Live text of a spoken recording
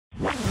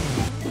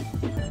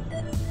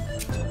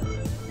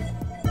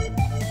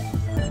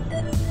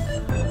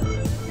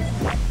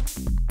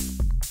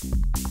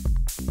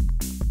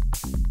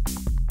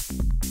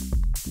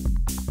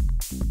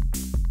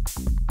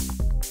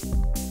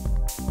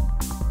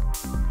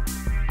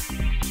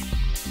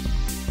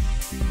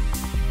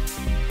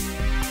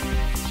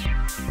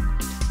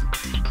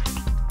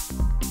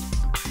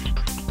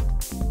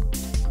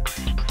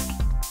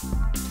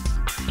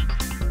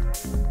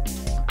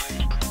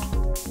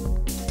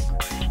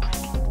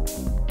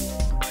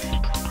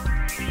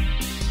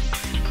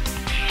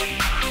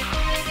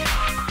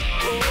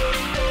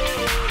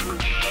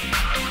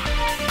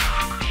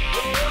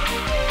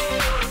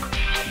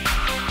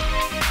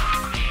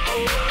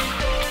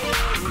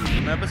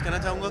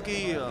कि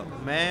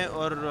मैं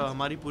और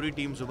हमारी पूरी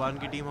टीम, ज़ुबान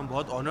की टीम, हम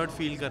बहुत ऑनर्ड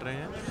फील कर रहे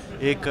हैं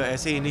एक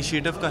ऐसे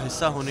इनिशिएटिव का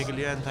हिस्सा होने के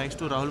लिए। एंड थैंक्स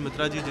टू राहुल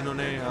मित्रा जी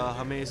जिन्होंने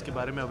हमें इसके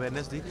बारे में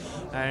awareness the.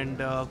 And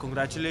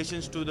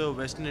congratulations to the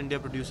western India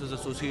producers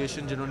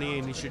association जिन्होंने ये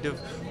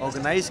इनिशिएटिव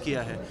ऑर्गेनाइज़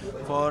किया है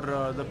for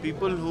the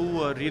people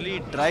who really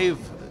drive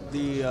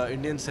the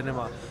Indian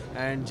cinema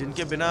and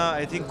जिनके बिना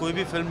आई थिंक कोई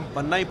भी फिल्म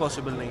बनना ही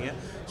पॉसिबल नहीं है।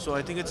 सो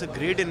I think it's a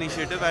great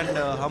initiative and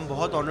हम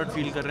बहुत ऑनर्ड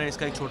फील कर रहे हैं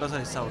इसका एक छोटा सा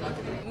हिस्सा होने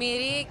के लिए।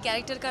 मेरे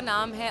कैरेक्टर का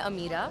नाम है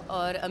अमीरा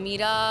और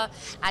अमीरा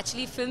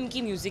एक्चुअली फ़िल्म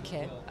की म्यूज़िक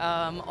है।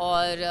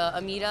 और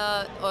अमीरा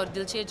और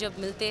दिलशेर जब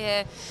मिलते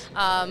हैं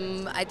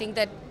आई थिंक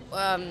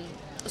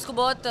दैट उसको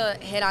बहुत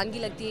हैरानगी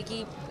लगती है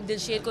कि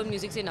दिलशेर को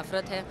म्यूज़िक से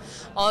नफ़रत है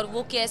और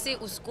वो कैसे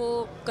उसको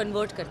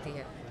कन्वर्ट करती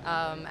है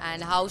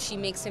and how she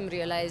makes him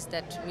realise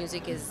that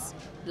music is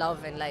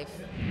love and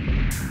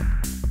life.